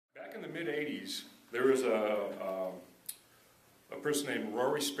mid-'80s, there was a person named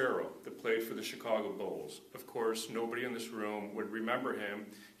Rory Sparrow that played for the Chicago Bulls. Of course, nobody in this room would remember him.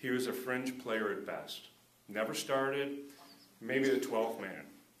 He was a fringe player at best. Never started, maybe the 12th man.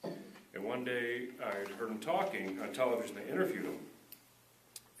 And one day, I heard him talking on television. They interviewed him.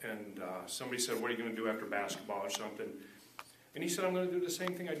 And somebody said, what are you going to do after basketball or something? And he said, I'm going to do the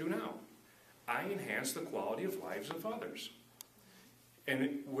same thing I do now. I enhance the quality of lives of others.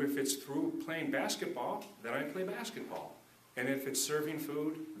 And if it's through playing basketball, then I play basketball. And if it's serving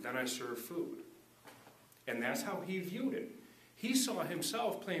food, then I serve food. And that's how he viewed it. He saw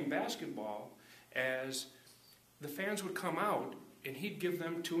himself playing basketball as the fans would come out and he'd give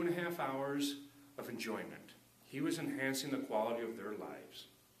them 2.5 hours of enjoyment. He was enhancing the quality of their lives.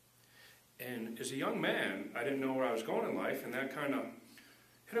 And as a young man, I didn't know where I was going in life, and that kind of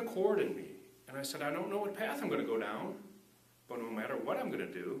hit a chord in me. And I said, I don't know what path I'm going to go down, but no matter what I'm going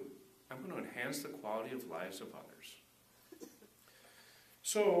to do, I'm going to enhance the quality of lives of others.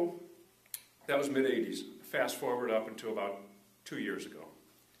 So that was mid-'80s. Fast forward up until about 2 years ago.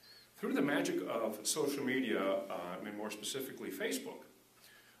 Through the magic of social media, and more specifically Facebook,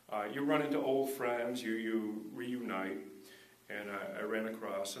 you run into old friends, you reunite, and I ran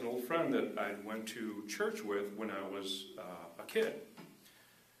across an old friend that I went to church with when I was a kid.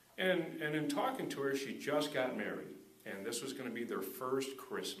 And in talking to her, she just got married, and this was going to be their first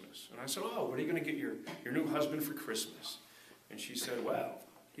Christmas. And I said, oh, what are you going to get your new husband for Christmas? And she said, well,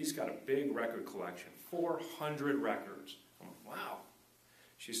 he's got a big record collection, 400 records. I'm like, wow.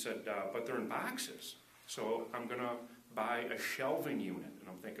 She said, but they're in boxes, so I'm going to buy a shelving unit. And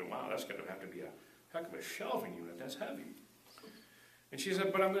I'm thinking, wow, that's going to have to be a heck of a shelving unit. That's heavy. And she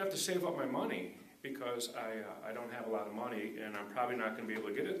said, but I'm going to have to save up my money because I don't have a lot of money, and I'm probably not going to be able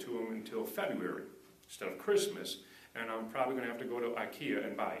to get it to him until February instead of Christmas, and I'm probably going to have to go to IKEA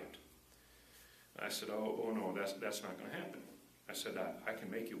and buy it. I said, oh no, that's not going to happen. I said, I can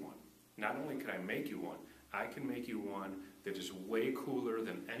make you one. Not only can I make you one, I can make you one that is way cooler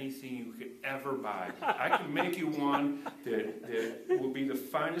than anything you could ever buy. I can make you one that will be the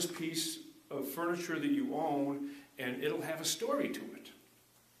finest piece of furniture that you own, and it'll have a story to it.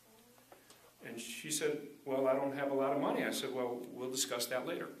 And she said, well, I don't have a lot of money. I said, well, we'll discuss that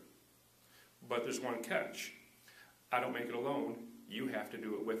later. But there's one catch. I don't make it alone. You have to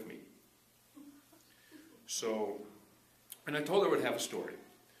do it with me. So, and I told her I would have a story.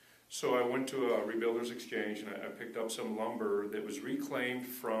 So I went to a Rebuilders Exchange, and I picked up some lumber that was reclaimed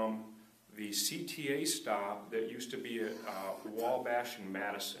from the CTA stop that used to be at Wabash and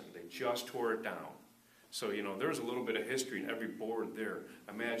Madison. They just tore it down. So, you know, there's a little bit of history in every board there.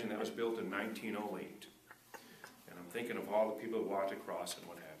 Imagine that was built in 1908. And I'm thinking of all the people that walked across and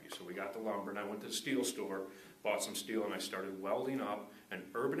what have you. So we got the lumber, and I went to the steel store, bought some steel, and I started welding up an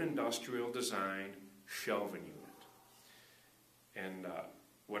urban industrial design shelving unit. And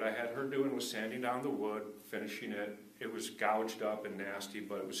what I had her doing was sanding down the wood, finishing it. It was gouged up and nasty,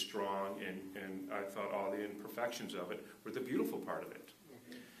 but it was strong, and I thought all the imperfections of it were the beautiful part of it.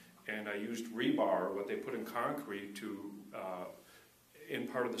 And I used rebar, what they put in concrete, to in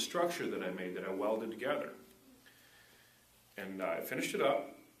part of the structure that I made, that I welded together. And I finished it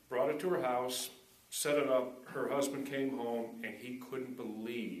up, brought it to her house, set it up. Her husband came home, and he couldn't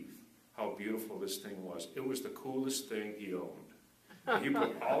believe how beautiful this thing was. It was the coolest thing he owned. He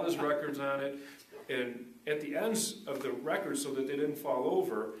put all his records on it, and at the ends of the records, so that they didn't fall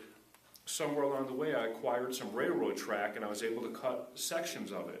over, somewhere along the way I acquired some railroad track, and I was able to cut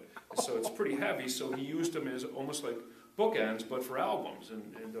sections of it. So it's pretty heavy, so he used them as almost like bookends, but for albums,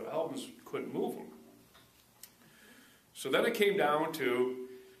 and the albums couldn't move them. So then it came down to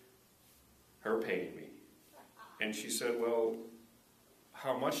her paying me. And she said, well,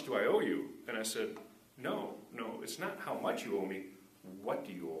 how much do I owe you? And I said, no, it's not how much you owe me. What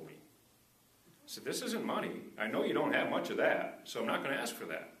do you owe me? I said, this isn't money. I know you don't have much of that, so I'm not going to ask for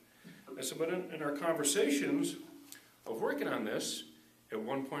that. I said, but in our conversations of working on this, at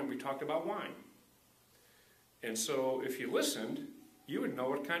one point we talked about wine. And so if you listened, you would know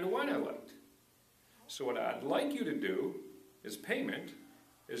what kind of wine I liked. So what I'd like you to do is payment,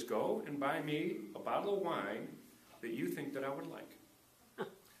 is go and buy me a bottle of wine that you think that I would like.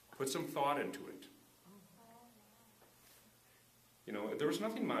 Put some thought into it. You know, there was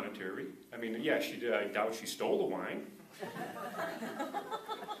nothing monetary. I mean, yeah, she did. I doubt she stole the wine.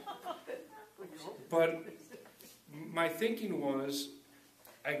 But my thinking was,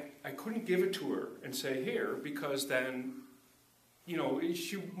 I couldn't give it to her and say, here, because then, you know,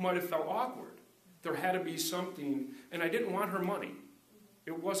 she might have felt awkward. There had to be something, and I didn't want her money.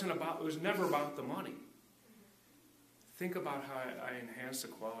 It was never about the money. think about how I enhanced the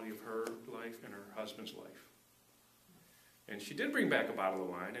quality of her life and her husband's life. And she did bring back a bottle of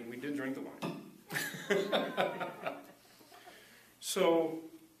wine, and we did drink the wine. So,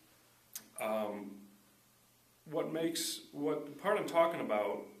 what the part I'm talking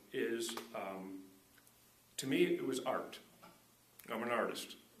about is, to me, it was art. I'm an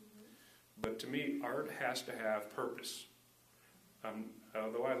artist. But to me, art has to have purpose.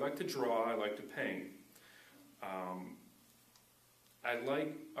 Although I like to draw, I like to paint. I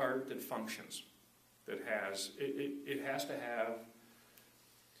like art that functions, that has, it has to have,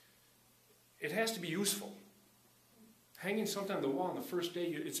 it has to be useful. Hanging something on the wall on the first day,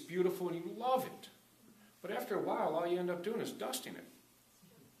 it's beautiful and you love it. But after a while, all you end up doing is dusting it.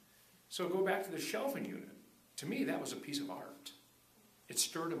 So go back to the shelving unit. To me, that was a piece of art. It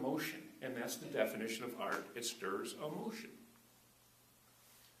stirred emotion, and that's the definition of art. It stirs emotion.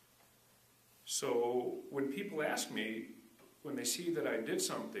 So when people ask me, when they see that I did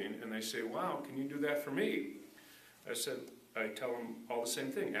something, and they say, wow, can you do that for me? I tell them all the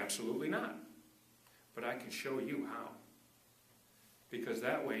same thing, absolutely not. But I can show you how. Because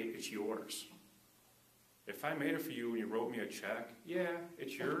that way, it's yours. If I made it for you and you wrote me a check, yeah,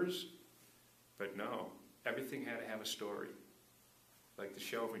 it's yours. But no, everything had to have a story. Like the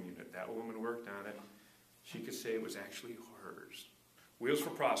shelving unit, that woman worked on it. She could say it was actually hers. Wheels for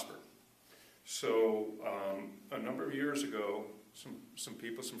Prosper. So a number of years ago, some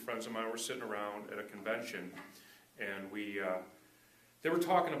people, some friends of mine were sitting around at a convention, and they were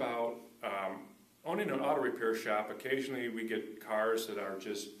talking about owning an auto repair shop. Occasionally we get cars that are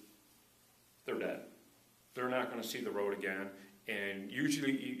just, they're dead. They're not going to see the road again, and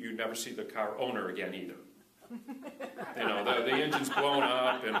usually you never see the car owner again either. You know, the engine's blown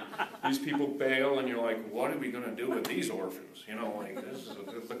up, and these people bail, and you're like, what are we going to do with these orphans? You know, like, this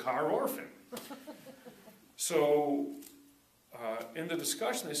is the car orphan. So, in the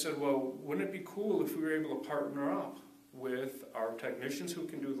discussion, they said, well, wouldn't it be cool if we were able to partner up with our technicians who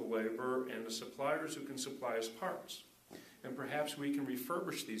can do the labor and the suppliers who can supply us parts? And perhaps we can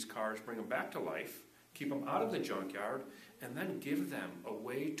refurbish these cars, bring them back to life, keep them out of the junkyard, and then give them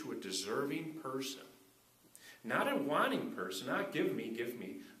away to a deserving person. Not a wanting person, not give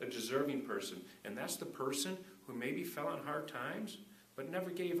me, a deserving person. And that's the person who maybe fell on hard times, but never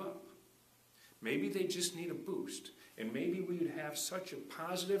gave up. Maybe they just need a boost. And maybe we would have such a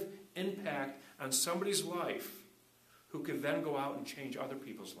positive impact on somebody's life who could then go out and change other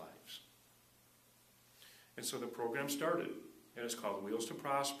people's lives. And so the program started, and it's called Wheels to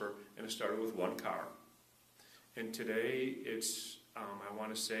Prosper, and it started with one car. And today it's, I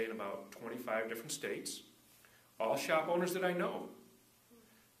want to say, in about 25 different states. All shop owners that I know.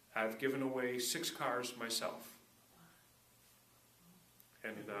 I've given away 6 cars myself.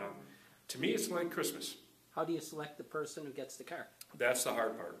 And to me, it's like Christmas. How do you select the person who gets the car? That's the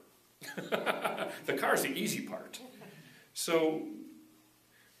hard part. The car's the easy part. So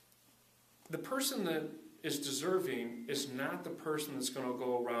the person that is deserving is not the person that's going to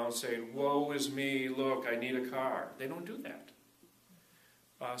go around saying, woe is me, look, I need a car. They don't do that.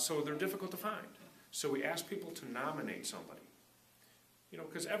 So they're difficult to find. So we ask people to nominate somebody. You know,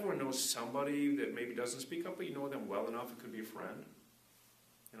 because everyone knows somebody that maybe doesn't speak up, but you know them well enough. It could be a friend,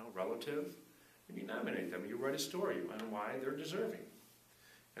 you know, relative. And you nominate them. You write a story on why they're deserving.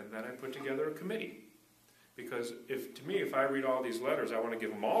 And then I put together a committee. Because to me, if I read all these letters, I want to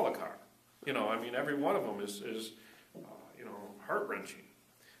give them all a car. You know, I mean, every one of them is you know, heart-wrenching.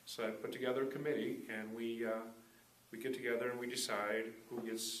 So I put together a committee, and we get together and we decide who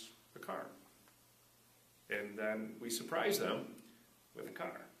gets the car. And then we surprise them with a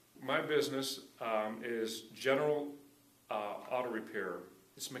car. My business is general auto repair.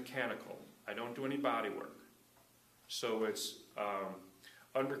 It's mechanical. I don't do any body work. So it's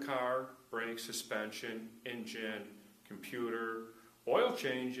undercar, brake, suspension, engine, computer, oil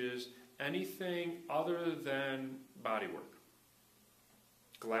changes, anything other than body work.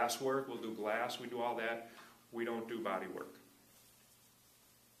 Glass work, we'll do glass, we do all that. We don't do body work.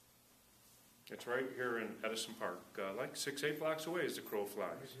 It's right here in Edison Park, like 6-8 blocks away as the crow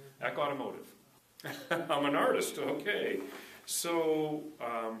flies. Eck Automotive. I'm an artist, okay. So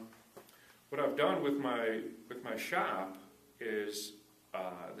what I've done with my shop is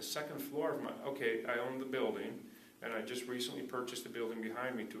the second floor of I own the building, and I just recently purchased the building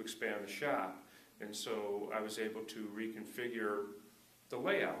behind me to expand the shop. And so I was able to reconfigure the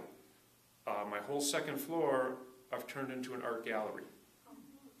layout. My whole second floor I've turned into an art gallery.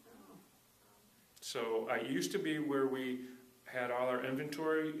 So I used to be where we had all our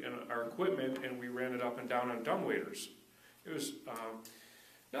inventory and our equipment, and we ran it up and down on dumbwaiters. It was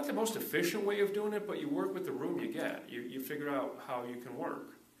not the most efficient way of doing it, but you work with the room you get. You figure out how you can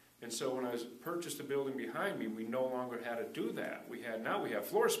work. And so when I purchased the building behind me, we no longer had to do that. Now we have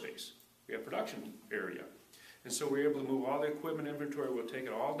floor space. We have production area. And so we were able to move all the equipment inventory. We'll take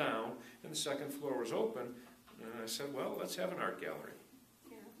it all down. And the second floor was open. And I said, well, let's have an art gallery.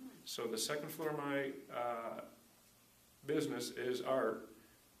 Yeah. So the second floor of my business is art.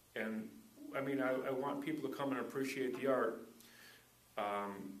 And I mean, I want people to come and appreciate the art.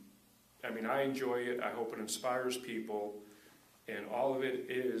 I mean, I enjoy it. I hope it inspires people. And all of it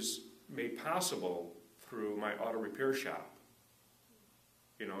is made possible through my auto repair shop.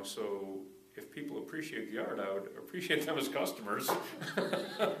 You know, so if people appreciate the art, I would appreciate them as customers.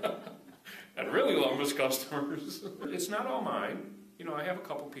 I'd really love them as customers. It's not all mine. You know, I have a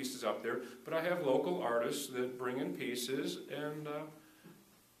couple pieces up there, but I have local artists that bring in pieces, and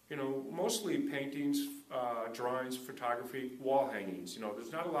you know, mostly paintings, drawings, photography, wall hangings. You know,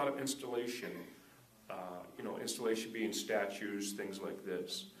 there's not a lot of installation. You know, installation being statues, things like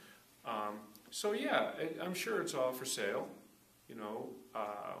this. So yeah, I'm sure it's all for sale. You know,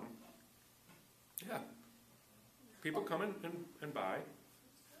 yeah. People come in and buy.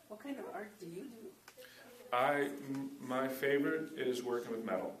 What kind of art do you do? My favorite is working with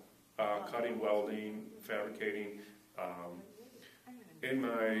metal, cutting, welding, fabricating. In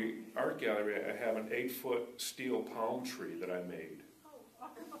my art gallery, I have an 8-foot steel palm tree that I made.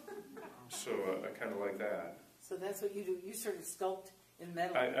 So I kind of like that. So that's what you do. You sort of sculpt in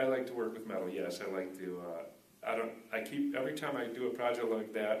metal. I like to work with metal. Yes, I like to. Every time I do a project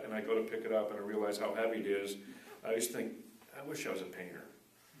like that, and I go to pick it up, and I realize how heavy it is, I just think, I wish I was a painter.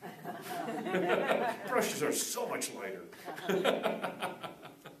 Brushes are so much lighter.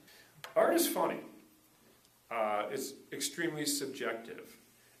 Art is funny. It's extremely subjective.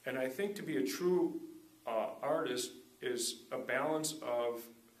 And I think to be a true artist is a balance of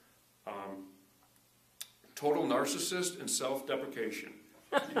total narcissist and self-deprecation.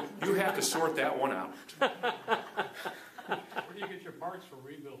 You have to sort that one out. Where do you get your parts for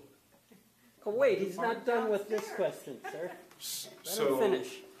rebuilding? Oh, wait, he's not done with this question, sir. Let him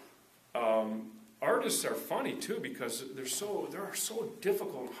finish. Artists are funny too because they're so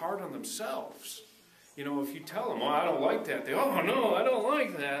difficult and hard on themselves. You know, if you tell them, "Oh, I don't like that," they, "Oh no, I don't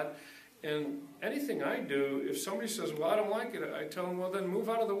like that." And anything I do, if somebody says, "Well, I don't like it," I tell them, "Well, then move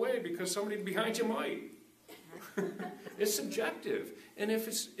out of the way because somebody behind you might." It's subjective, and if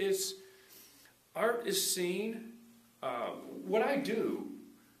it's art is seen. What I do,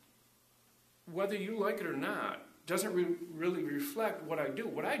 whether you like it or not, doesn't really reflect what I do.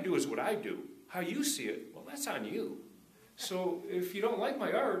 What I do is what I do. How you see it, well, that's on you. So if you don't like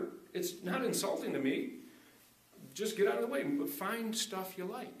my art, it's not insulting to me. Just get out of the way, but find stuff you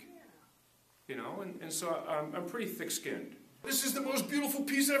like. You know, and so I'm pretty thick-skinned. This is the most beautiful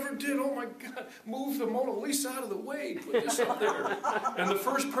piece I ever did. Oh my God, move the Mona Lisa out of the way. Put this up there. And the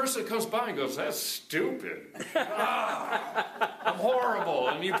first person that comes by and goes, "That's stupid. I'm horrible."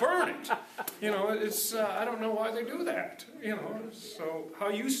 And you burn it. You know, it's, I don't know why they do that. You know, so how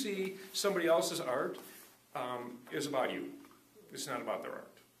you see somebody else's art is about you. It's not about their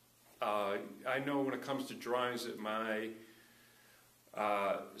art. I know when it comes to drawings that my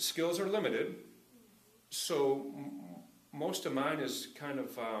skills are limited. So most of mine is kind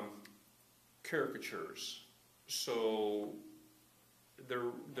of caricatures. So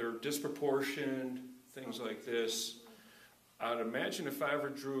they're disproportioned, things like this. I'd imagine if I ever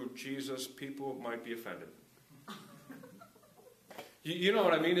drew Jesus, people might be offended. You know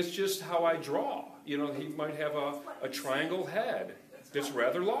what I mean? It's just how I draw. You know, he might have a triangle head that's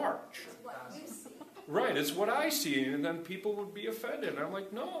rather large. Right, it's what I see, and then people would be offended. And I'm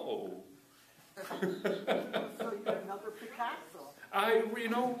like, no. So you're another Picasso. You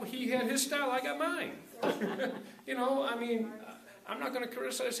know, he had his style, I got mine. You know, I mean, I'm not going to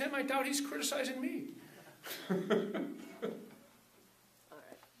criticize him. I doubt he's criticizing me.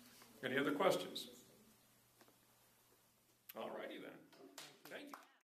 Any other questions?